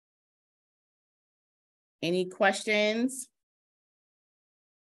Any questions?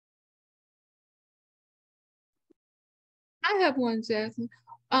 I have one, Jasmine.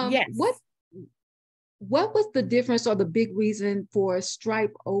 Yes. What was the difference or the big reason for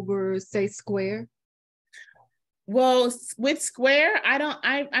Stripe over, say, Square? Well, with Square,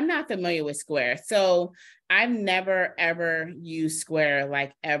 I'm not familiar with Square. So I've never, ever used Square,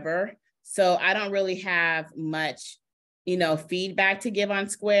 like ever. So I don't really have much, feedback to give on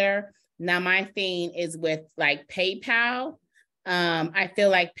Square. Now, my thing is with like PayPal. I feel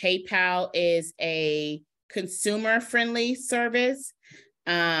like PayPal is a consumer-friendly service,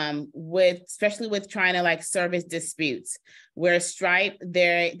 especially with trying to like service disputes, where Stripe,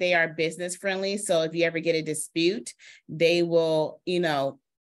 they are business friendly. So if you ever get a dispute, they will,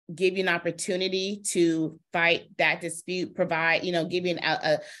 give you an opportunity to fight that dispute, provide, give you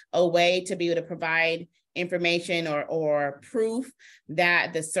a way to be able to provide information or proof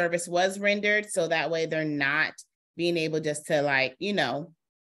that the service was rendered. So that way they're not being able just to like,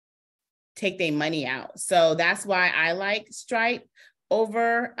 take their money out. So that's why I like Stripe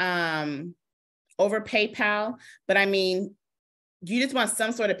over PayPal. But I mean, you just want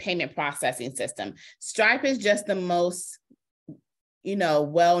some sort of payment processing system. Stripe is just the most,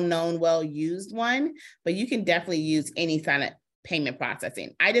 well-known, well-used one, but you can definitely use any kind of payment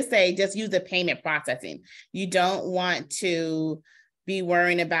processing. I just say, just use the payment processing. You don't want to be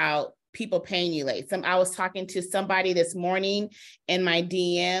worrying about people paying you late. I was talking to somebody this morning in my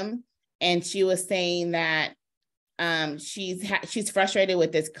DM, and she was saying that she's frustrated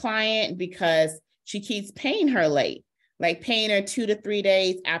with this client because she keeps paying her late, like paying her 2 to 3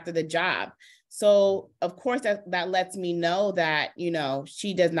 days after the job. So of course that lets me know that,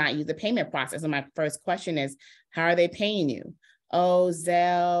 she does not use the payment process. And my first question is, how are they paying you? Oh,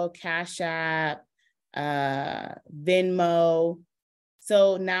 Zelle, Cash App, Venmo.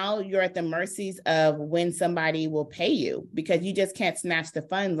 So now you're at the mercies of when somebody will pay you, because you just can't snatch the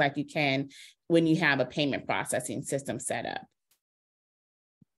funds like you can when you have a payment processing system set up.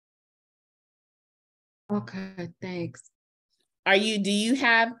 Okay, thanks. Are you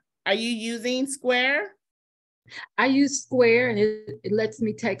using Square? I use Square, and it lets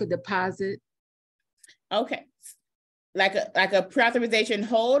me take a deposit. Okay. Like a pre-authorization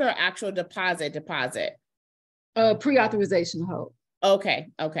hold or actual deposit? Pre-authorization hold. Okay.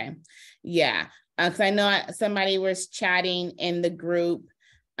 Yeah. Because I know somebody was chatting in the group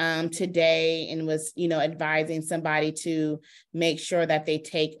today and was, advising somebody to make sure that they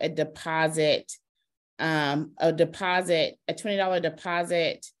take a deposit, a $20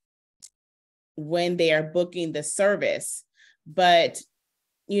 deposit when they are booking the service. But,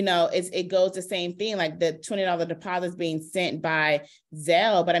 it goes the same thing, like the $20 deposit is being sent by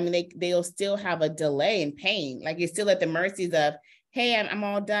Zelle, but I mean, they'll still have a delay in paying. Like, you're still at the mercies of, hey, I'm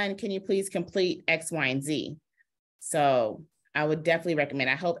all done. Can you please complete X, Y, and Z? So I would definitely recommend.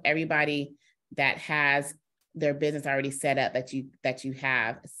 I hope everybody that has their business already set up that you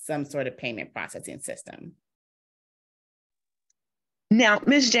have some sort of payment processing system. Now,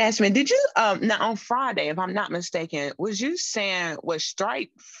 Ms. Jasmine, did you now on Friday, if I'm not mistaken, was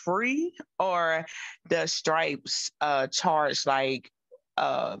Stripe free, or does Stripe's charge like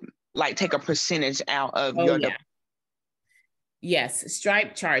take a percentage out of your? Yeah. Yes,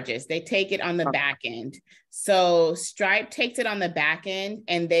 Stripe charges. They take it on the back end. So Stripe takes it on the back end,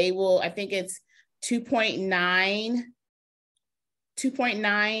 and they will, I think it's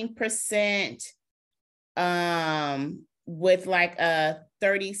 2.9% with like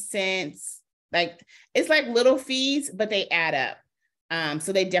 30 cents. Like, it's like little fees, but they add up.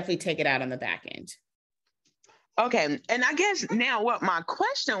 So they definitely take it out on the back end. Okay. And I guess now what my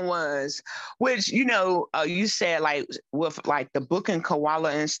question was, which, you said like with like the booking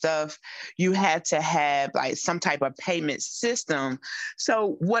koala and stuff, you had to have like some type of payment system.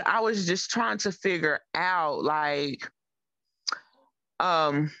 So what I was just trying to figure out, like,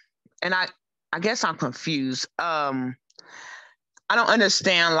 and I guess I'm confused. I don't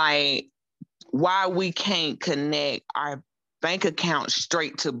understand like why we can't connect our bank account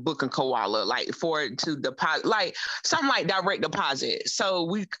straight to Booking Koala, like for it to deposit, like something like direct deposit. So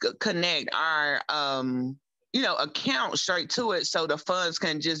we could connect our account straight to it, so the funds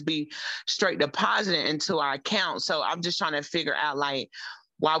can just be straight deposited into our account. So I'm just trying to figure out like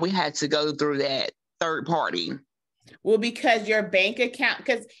why we had to go through that third party. Well, because your bank account,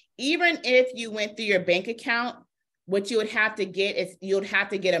 because even if you went through your bank account, what you would have to get is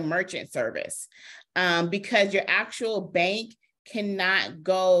a merchant service, because your actual bank cannot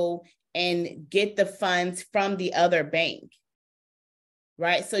go and get the funds from the other bank,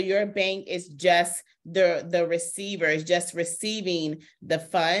 right? So your bank is just the receiver, is just receiving the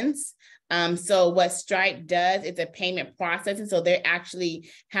funds. So what Stripe does, it's a payment processing. So they actually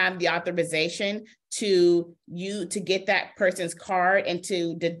have the authorization to get that person's card and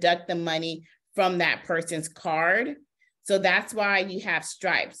to deduct the money from that person's card. So that's why you have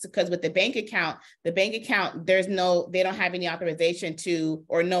Stripes, because with the bank account, they don't have any authorization to,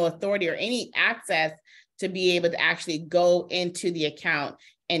 or no authority or any access to be able to actually go into the account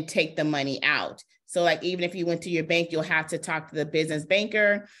and take the money out. So like, even if you went to your bank, you'll have to talk to the business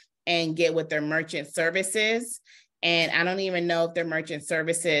banker and get with their merchant services. And I don't even know if their merchant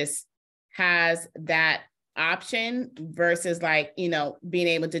services has that option versus like, being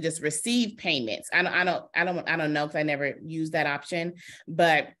able to just receive payments. I don't know, because I never used that option.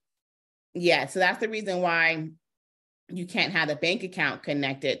 But yeah, so that's the reason why you can't have the bank account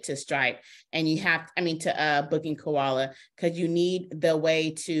connected to Stripe, and you have, to Booking Koala, because you need the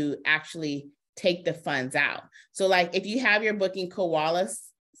way to actually take the funds out. So like, if you have your Booking Koala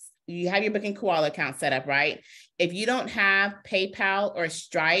account set up, right? If you don't have PayPal or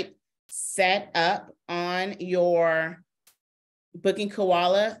Stripe set up on your Booking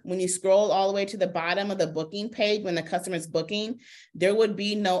Koala, when you scroll all the way to the bottom of the booking page, when the customer's booking, there would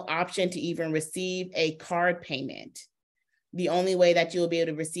be no option to even receive a card payment. The only way that you'll be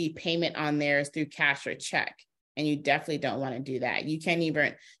able to receive payment on there is through cash or check. And you definitely don't want to do that. You can't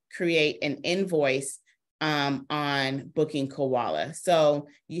even create an invoice on Booking Koala. So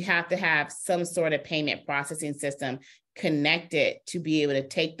you have to have some sort of payment processing system connected to be able to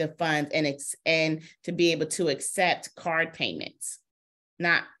take the funds and to be able to accept card payments,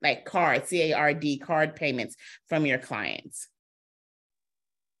 not like CARD card payments from your clients.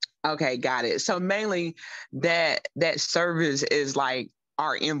 Okay, got it. So mainly that service is like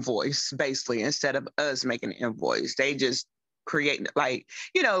our invoice, basically, instead of us making an invoice. They just create, like,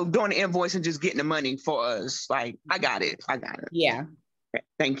 doing the invoice and just getting the money for us. Like, I got it. Yeah. Okay,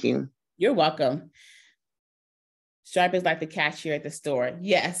 thank you. You're welcome. Stripe is like the cashier at the store.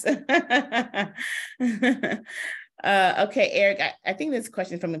 Yes. Okay, Eric, I think this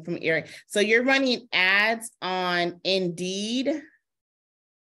question from Eric. So you're running ads on Indeed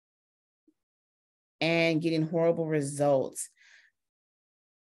and getting horrible results.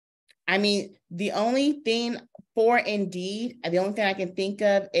 The only thing for Indeed, the only thing I can think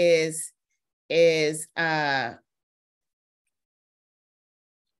of is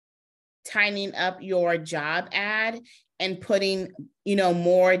tightening up your job ad and putting,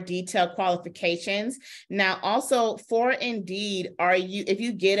 more detailed qualifications. Now, also for Indeed, if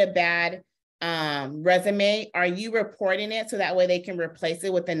you get a bad resume, are you reporting it so that way they can replace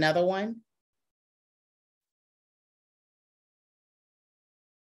it with another one?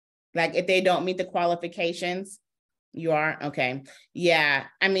 Like if they don't meet the qualifications, you are? Okay. Yeah.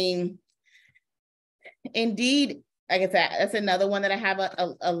 Indeed, like I said, that's another one that I have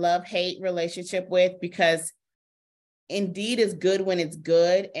a love-hate relationship with, because Indeed is good when it's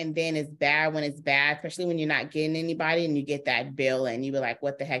good, and then it's bad when it's bad, especially when you're not getting anybody and you get that bill and you be like,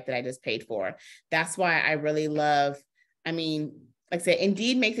 what the heck did I just paid for? That's why I really love, like I said,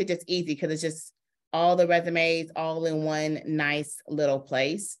 Indeed makes it just easy because it's just all the resumes all in one nice little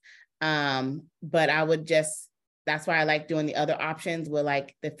place. But that's why I like doing the other options with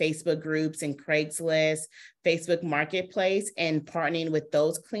like the Facebook groups and Craigslist, Facebook Marketplace, and partnering with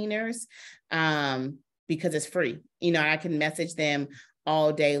those cleaners because it's free. I can message them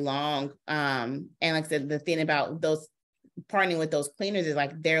all day long. And like I said, the thing about those partnering with those cleaners is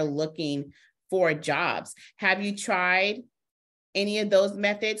like they're looking for jobs. Have you tried any of those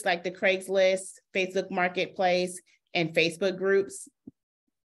methods, like the Craigslist, Facebook Marketplace, and Facebook groups?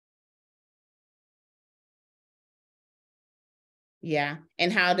 Yeah.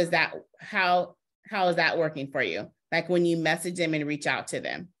 And how is that working for you? Like when you message them and reach out to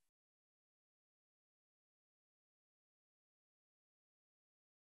them?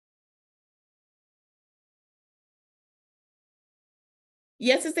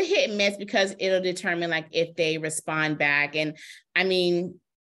 Yes, it's a hit and miss because it'll determine like if they respond back. And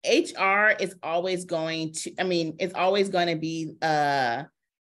HR is always going to, it's always going to be a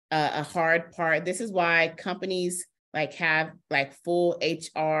hard part. This is why companies like have like full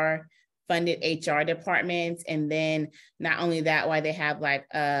HR funded HR departments. And then not only that, why they have like,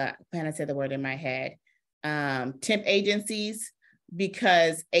 I said the word in my head, temp agencies,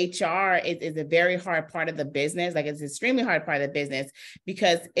 because HR is a very hard part of the business. Like it's an extremely hard part of the business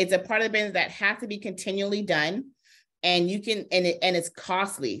because it's a part of the business that has to be continually done. And it's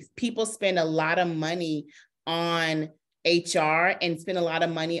costly. People spend a lot of money on HR and spend a lot of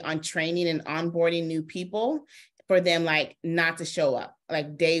money on training and onboarding new people for them, like not to show up,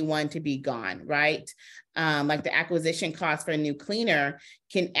 like day one to be gone, right? Like the acquisition cost for a new cleaner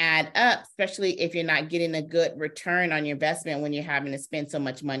can add up, especially if you're not getting a good return on your investment when you're having to spend so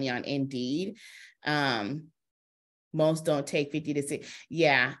much money on Indeed. Most don't take 50 to 60.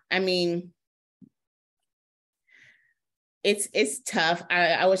 Yeah, I mean, it's tough.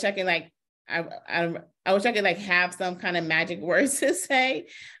 I wish I could like, I wish I could like have some kind of magic words to say,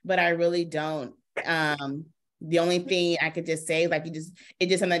 but I really don't. The only thing I could just say, like, it just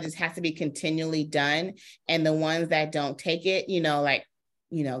something that just has to be continually done. And the ones that don't take it, like,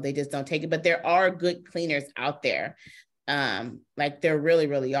 they just don't take it. But there are good cleaners out there. Like there really,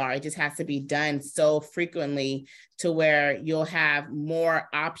 really are. It just has to be done so frequently to where you'll have more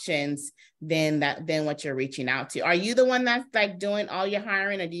options than what you're reaching out to. Are you the one that's like doing all your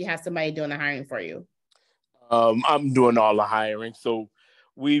hiring, or do you have somebody doing the hiring for you? I'm doing all the hiring. So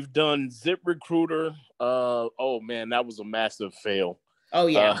we've done ZipRecruiter. Oh man, that was a massive fail. Oh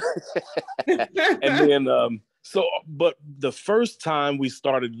yeah. And then but the first time we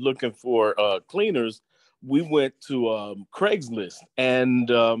started looking for cleaners, we went to Craigslist, and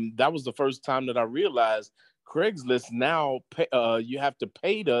that was the first time that I realized Craigslist now you have to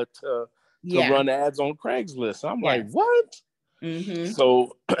pay to run ads on Craigslist. I'm like, what? Mm-hmm.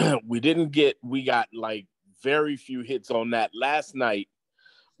 So we got like very few hits on that. Last night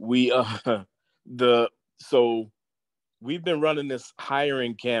so we've been running this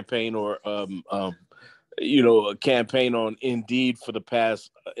hiring campaign, or a campaign on Indeed for the past,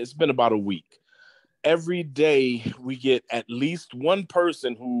 it's been about a week. Every day we get at least one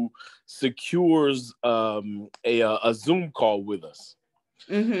person who secures a Zoom call with us.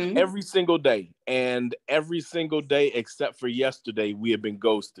 Mm-hmm. Every single day. And every single day except for yesterday, we have been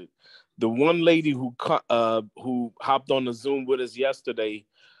ghosted. The one lady who hopped on the Zoom with us yesterday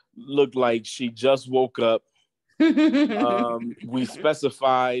looked like she just woke up. We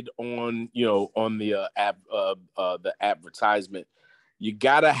specified on the advertisement, you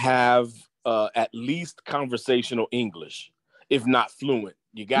gotta have at least conversational English, if not fluent.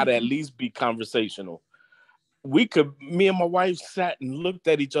 You gotta at least be conversational. Me and my wife sat and looked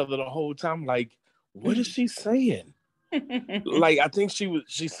at each other the whole time, like, what is she saying? Like, I think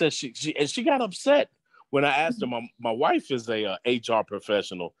she said she got upset when I asked her. My wife is a HR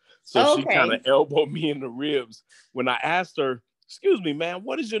professional, so she kind of elbowed me in the ribs when I asked her, excuse me, man,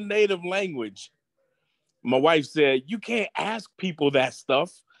 what is your native language? My wife said, you can't ask people that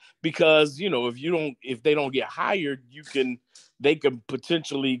stuff because, if they don't get hired, they can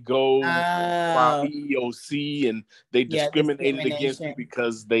potentially go file EEOC, and they discriminated against me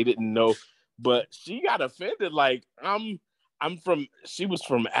because they didn't know. But she got offended. Like, she was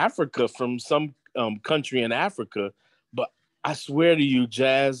from Africa, from some country in Africa. But I swear to you,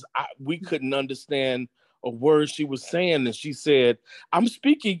 Jazz, we couldn't understand a word she was saying. And she said, I'm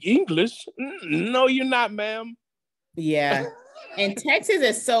speaking English. No, you're not, ma'am. Yeah. And Texas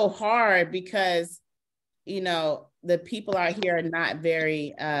is so hard because, the people out here are not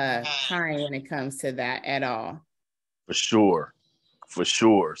very kind when it comes to that at all. For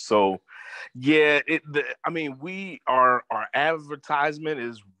sure. So, yeah, our advertisement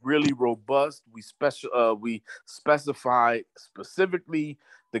is really robust. We specify specifically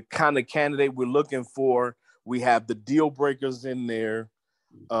the kind of candidate we're looking for. We have the deal breakers in there.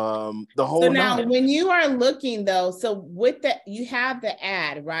 The whole. So now, when you are looking though, so with that, you have the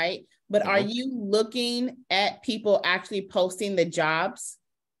ad, right? But are you looking at people actually posting the jobs?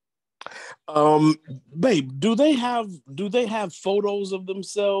 Babe, do they have photos of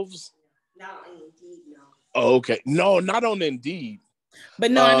themselves? Not on Indeed, no. Oh, okay. No, not on Indeed.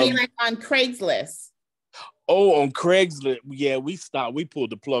 But no, I mean like on Craigslist. Oh, on Craigslist. Yeah, we pulled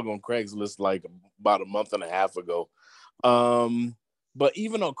the plug on Craigslist like about a month and a half ago. But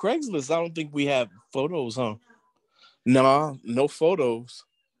even on Craigslist, I don't think we have photos, huh? No photos.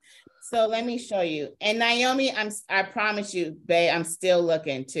 So let me show you. And Naomi, I promise you, babe, I'm still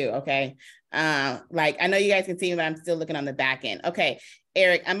looking too. Okay. Like I know you guys can see me, but I'm still looking on the back end. Okay.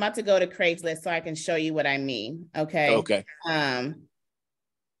 Eric, I'm about to go to Craigslist so I can show you what I mean. Okay. Okay.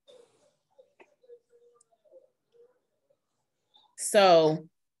 So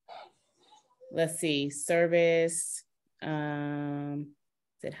let's see, service.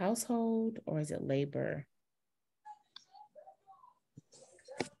 Is it household or is it labor?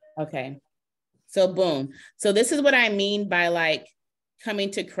 Okay. So boom. So this is what I mean by like coming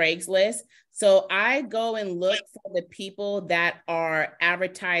to Craigslist. So I go and look for the people that are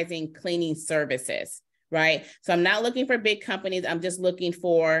advertising cleaning services, right? So I'm not looking for big companies. I'm just looking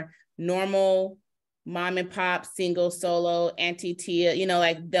for normal mom and pop, single, solo, Auntie Tia,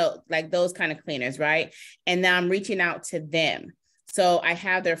 like those kind of cleaners, right? And now I'm reaching out to them. So I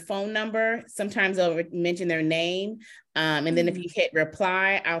have their phone number. Sometimes I'll mention their name. And then if you hit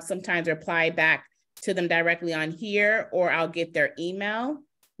reply, I'll sometimes reply back to them directly on here, or I'll get their email,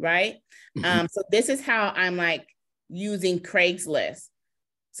 right? So this is how I'm like using Craigslist.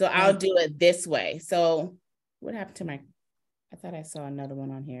 So I'll do it this way. So what happened to I thought I saw another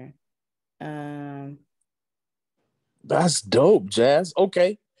one on here. That's dope, Jazz.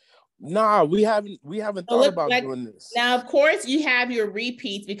 Okay. Nah, we haven't thought about doing this. Now, of course, you have your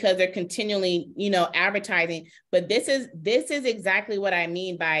repeats because they're continually, advertising, but this is exactly what I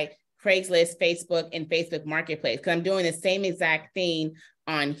mean by Craigslist, Facebook, and Facebook Marketplace, because I'm doing the same exact thing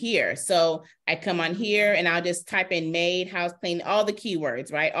on here. So I come on here and I'll just type in maid, house clean, all the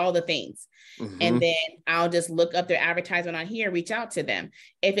keywords, right? All the things. And then I'll just look up their advertisement on here, reach out to them.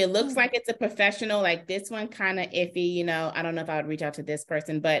 If it looks like it's a professional, like this one kind of iffy, I don't know if I would reach out to this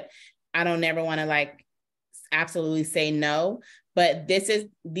person, but I don't ever want to like absolutely say no. But these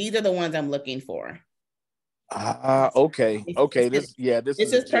are the ones I'm looking for. Okay. This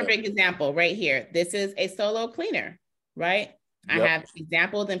is a perfect example right here. This is a solo cleaner, right? Yep. I have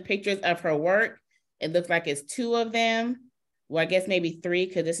examples and pictures of her work. It looks like it's 2 of them. Well, I guess maybe 3,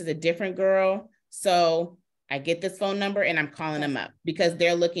 because this is a different girl. So I get this phone number and I'm calling them up because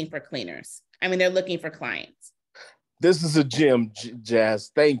they're looking for cleaners. They're looking for clients. This is a gem,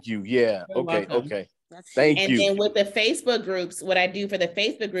 Jazz. Thank you. Yeah. You're welcome. Okay. Thank you. And then with the Facebook groups, what I do for the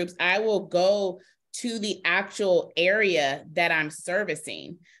Facebook groups, I will go to the actual area that I'm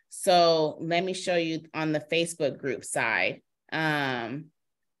servicing. So let me show you on the Facebook group side. Let's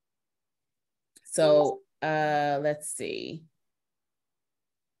see.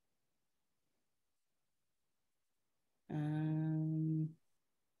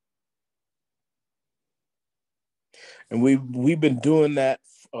 And we've been doing that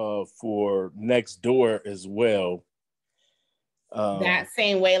for next door as well. That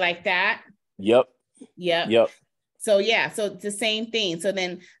same way, like that. Yep. So yeah, so it's the same thing. So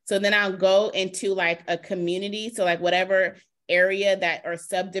then I'll go into like a community. So like whatever area that or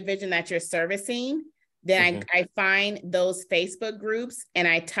subdivision that you're servicing, then I find those Facebook groups and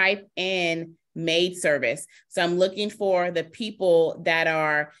I type in maid service. So I'm looking for the people that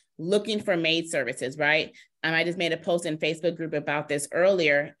are looking for maid services, right? I just made a post in Facebook group about this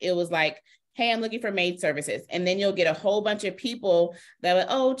earlier. It was like, hey, I'm looking for maid services. And then you'll get a whole bunch of people that will,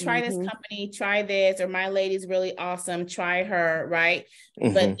 oh, try this company, try this, or my lady's really awesome, try her, right?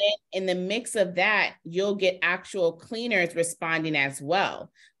 But then in the mix of that, you'll get actual cleaners responding as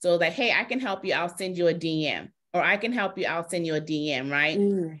well. So like, hey, I can help you, I'll send you a DM. Or I can help you, I'll send you a DM, right?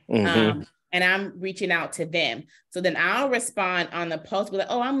 And I'm reaching out to them. So then I'll respond on the post with like,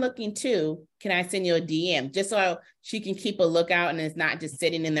 oh, I'm looking too. Can I send you a DM? Just so she can keep a lookout and it's not just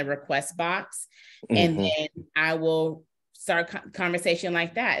sitting in the request box. And then I will start conversation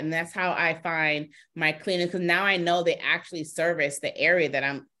like that. And that's how I find my cleaners, because now I know they actually service the area that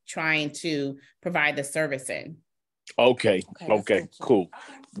I'm trying to provide the service in. Okay. Cool.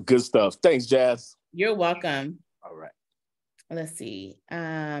 Good stuff. Thanks, Jazz. You're welcome. All right. Let's see.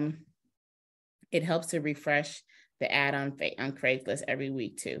 It helps to refresh the ad on Craigslist every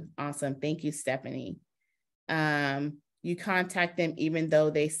week too. Awesome. Thank you, Stephanie. You contact them even though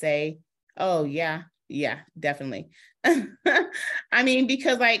they say, oh yeah, definitely.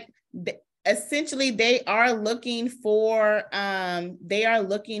 Because like essentially they are looking for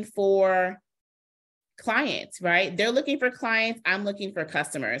clients, right? They're looking for clients. I'm looking for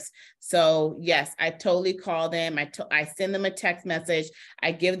customers. So yes, I totally call them. I send them a text message.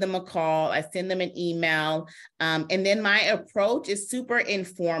 I give them a call. I send them an email. And then my approach is super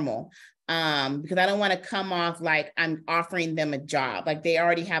informal because I don't want to come off like I'm offering them a job. Like they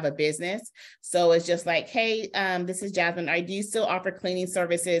already have a business. So it's just like, hey, this is Jasmine. Do you still offer cleaning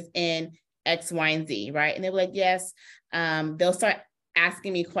services in X, Y, and Z, right? And they're like, yes. They'll start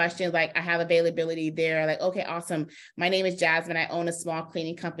asking me questions like, I have availability there. Like, okay, awesome. My name is Jasmine. I own a small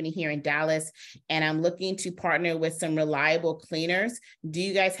cleaning company here in Dallas, and I'm looking to partner with some reliable cleaners. Do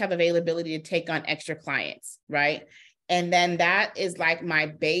you guys have availability to take on extra clients, right? And then that is like my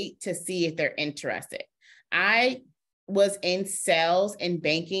bait to see if they're interested. I was in sales and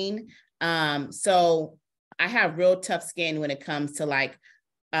banking. So I have real tough skin when it comes to like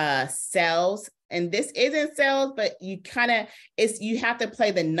sales. And this isn't sales, but you have to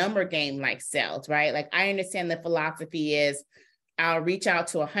play the number game like sales, right? Like I understand the philosophy is I'll reach out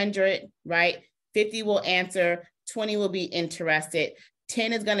to 100, right? 50 will answer, 20 will be interested,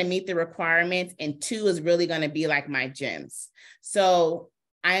 10 is going to meet the requirements, and 2 is really going to be like my gems. So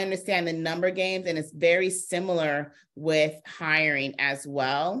I understand the number games, and it's very similar with hiring as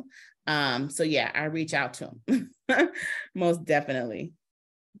well. So yeah, I reach out to them. Most definitely.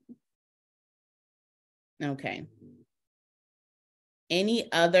 Okay.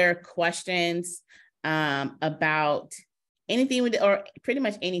 Any other questions about anything with, or pretty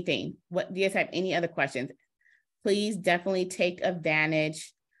much anything? What, do you guys have any other questions? Please definitely take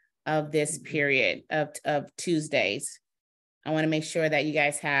advantage of this period of Tuesdays. I want to make sure that you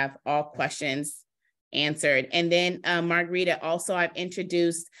guys have all questions answered. And then Margarita, also I've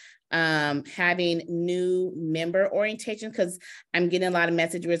introduced having new member orientation, because I'm getting a lot of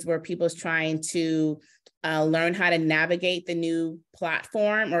messages where people's trying to learn how to navigate the new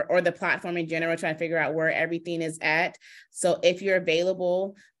platform, or the platform in general, trying to figure out where everything is at. So if you're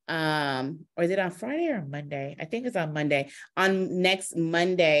available, or is it on Friday or Monday? I think it's on Monday. On next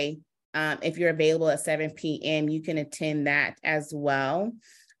Monday, if you're available at 7 p.m., you can attend that as well.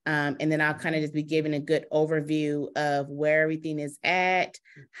 And then I'll kind of just be giving a good overview of where everything is at,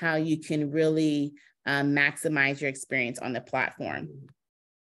 how you can really maximize your experience on the platform.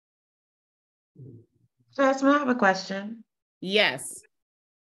 Jasmine, I have a question. Yes.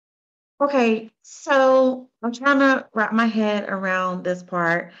 Okay, so I'm trying to wrap my head around this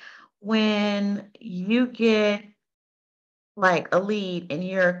part. When you get like a lead and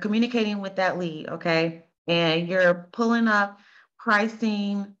you're communicating with that lead, okay, and you're pulling up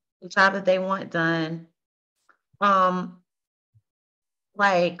pricing the job that they want done,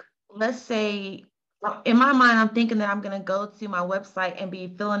 like let's say in my mind, I'm thinking that I'm going to go to my website and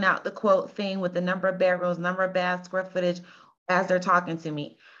be filling out the quote thing with the number of bedrooms, number of baths, square footage as they're talking to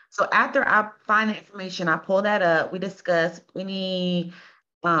me. So after I find the information, I pull that up, we discuss any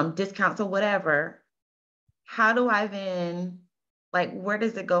discounts or whatever. How do I then, like, where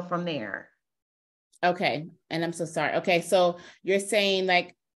does it go from there? Okay. And I'm so sorry. Okay. So you're saying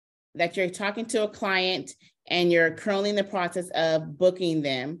like that you're talking to a client and you're currently in the process of booking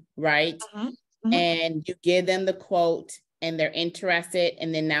them, right? Mm-hmm. Mm-hmm. And you give them the quote and they're interested.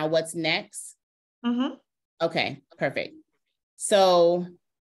 And then now what's next? Mm-hmm. Okay, perfect. So,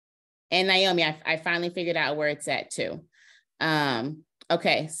 and Naomi, I finally figured out where it's at too.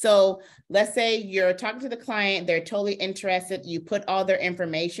 Okay, so let's say you're talking to the client, they're totally interested, you put all their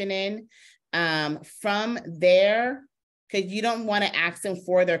information in. From there, because you don't want to ask them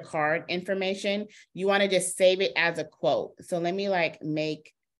for their card information, you want to just save it as a quote. So let me like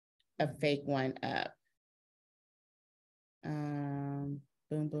make a fake one up. Boom,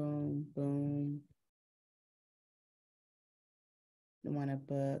 boom, boom. I want to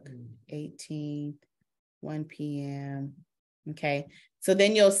book 18th, 1 p.m. Okay, so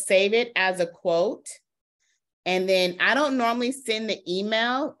then you'll save it as a quote. And then I don't normally send the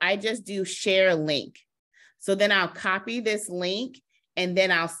email. I just do share link. So then I'll copy this link and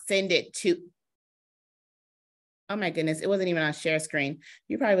then I'll send it to, oh my goodness, it wasn't even on share screen.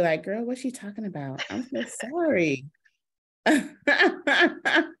 You're probably like, girl, what's she talking about? I'm so sorry. Okay,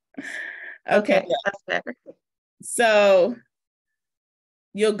 that's better. So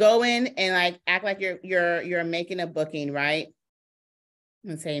you'll go in and like act like you're making a booking, right?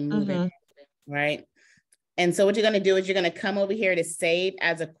 And say moving, right? And so what you're going to do is you're going to come over here to save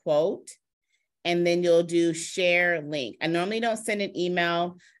as a quote, and then you'll do share link. I normally don't send an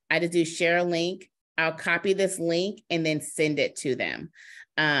email. I just do share link. I'll copy this link and then send it to them.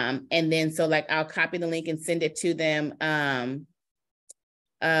 And then so like I'll copy the link and send it to them.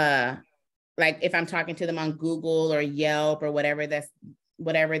 Like if I'm talking to them on Google or Yelp or whatever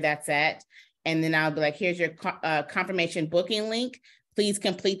that's at. And then I'll be like, here's your confirmation booking link. Please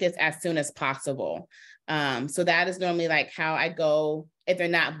complete this as soon as possible. So that is normally like how I go if they're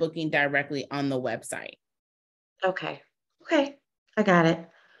not booking directly on the website. Okay. Okay. I got it.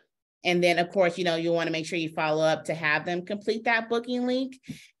 And then of course, you want to make sure you follow up to have them complete that booking link.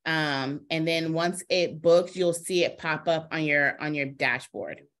 And then once it books, you'll see it pop up on your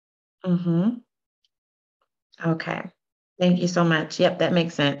dashboard. Mm-hmm. Okay. Thank you so much. Yep, that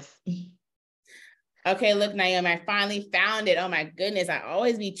makes sense. Okay, look, Naomi, I finally found it. Oh my goodness, I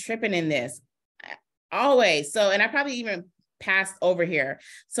always be tripping in this. Always. So, and I probably even passed over here.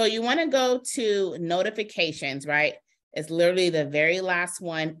 So you want to go to notifications, right? It's literally the very last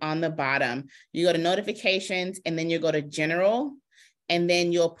one on the bottom. You go to notifications and then you go to general and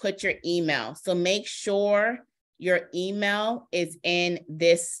then you'll put your email. So make sure your email is in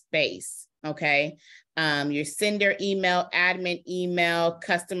this space, okay? Your sender email, admin email,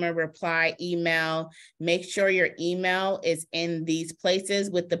 customer reply email. Make sure your email is in these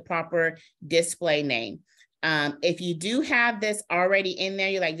places with the proper display name. If you do have this already in there,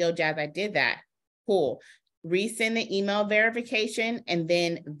 you're like, yo, Jazz, I did that. Cool. resend the email verification, and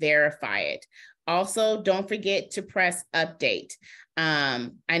then verify it. Also, don't forget to press update. I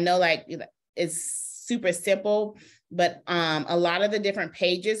know like it's super simple, but a lot of the different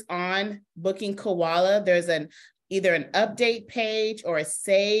pages on Booking Koala, there's either an update page or a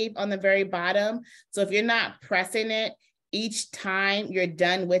save on the very bottom. So if you're not pressing it, each time you're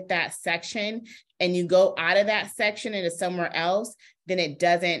done with that section and you go out of that section into somewhere else, then it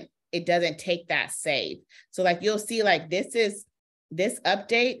doesn't take that save. So like you'll see like this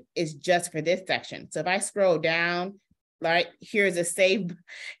update is just for this section. So if I scroll down, like here's a save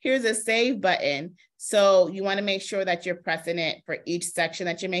button. So you want to make sure that you're pressing it for each section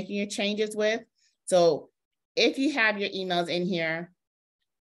that you're making your changes with. So if you have your emails in here,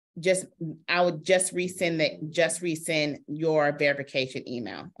 I would just resend your verification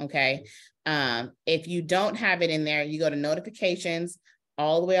email. Okay. If you don't have it in there, you go to notifications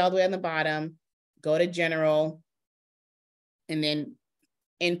all the way on the bottom, go to general, and then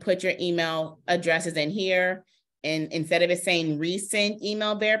input your email addresses in here. And instead of it saying resend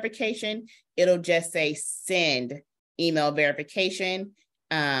email verification, it'll just say send email verification.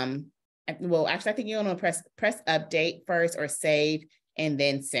 Well, actually, I think you're going to press update first or save and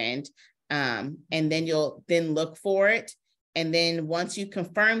then send. And then you'll then look for it. And then once you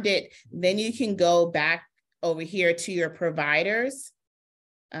confirmed it, then you can go back over here to your providers.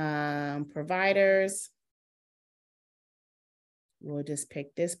 We'll just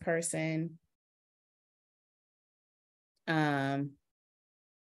pick this person.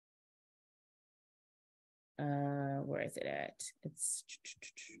 Where is it at? It's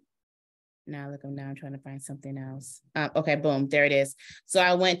now look, I'm trying to find something else. Okay, boom, there it is. So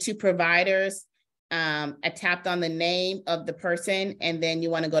I went to providers. I tapped on the name of the person, and then you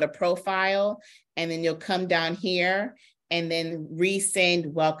want to go to profile, and then you'll come down here and then resend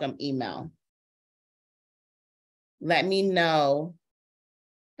welcome email. Let me know.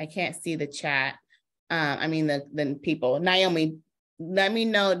 I can't see the chat. I mean the people. Naomi, let me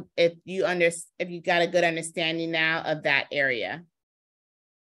know if you got a good understanding now of that area.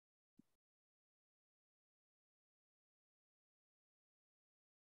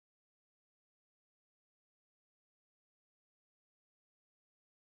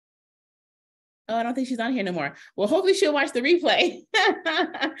 Oh, I don't think she's on here no more. Well, hopefully she'll watch the replay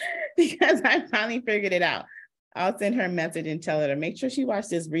because I finally figured it out. I'll send her a message and tell her to make sure she watched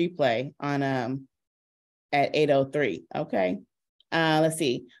this replay on at 8:03. Okay. Let's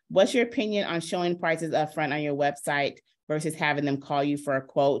see. What's your opinion on showing prices up front on your website versus having them call you for a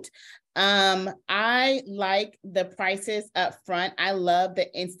quote? I like the prices up front. I love the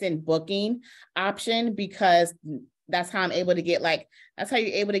instant booking option because that's how I'm able to get that's how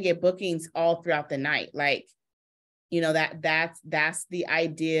you're able to get bookings all throughout the night. Like, you know, that's the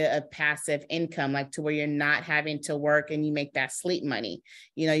idea of passive income, like to where you're not having to work and you make that sleep money.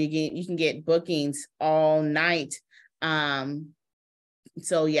 You know, you can get bookings all night.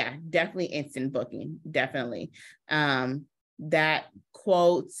 So yeah, definitely instant booking, definitely. That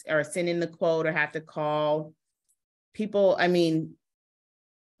quotes or sending the quote or have to call people. I mean,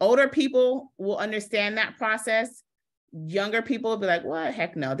 older people will understand that process. Younger people will be like, what?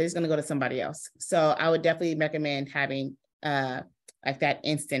 Heck no, they're just going to go to somebody else. So I would definitely recommend having like that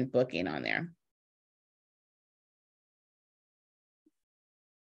instant booking on there.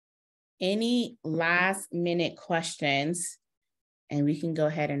 Any last minute questions? And we can go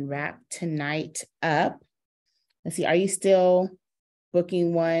ahead and wrap tonight up. Let's see, are you still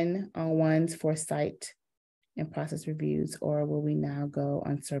booking one-on-ones for site and process reviews, or will we now go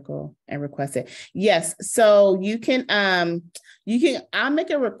on Circle and request it? Yes, so you can, I'll make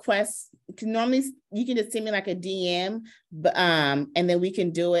a request. Normally you can just send me like a DM, but, and then we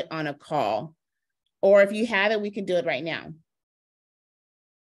can do it on a call. Or if you have it, we can do it right now.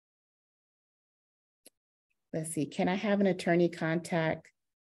 Let's see, can I have an attorney contact?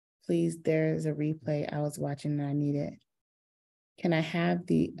 Please, there's a replay I was watching and I need it. Can I have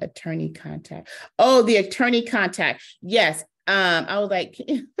the attorney contact? Oh, the attorney contact. Yes. I was like,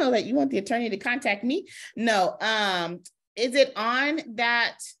 you want the attorney to contact me? No. Is it on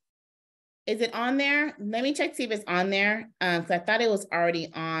that? Is it on there? Let me check, see if it's on there. Because I thought it was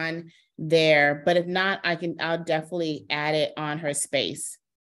already on there, but if not, I'll definitely add it on her space.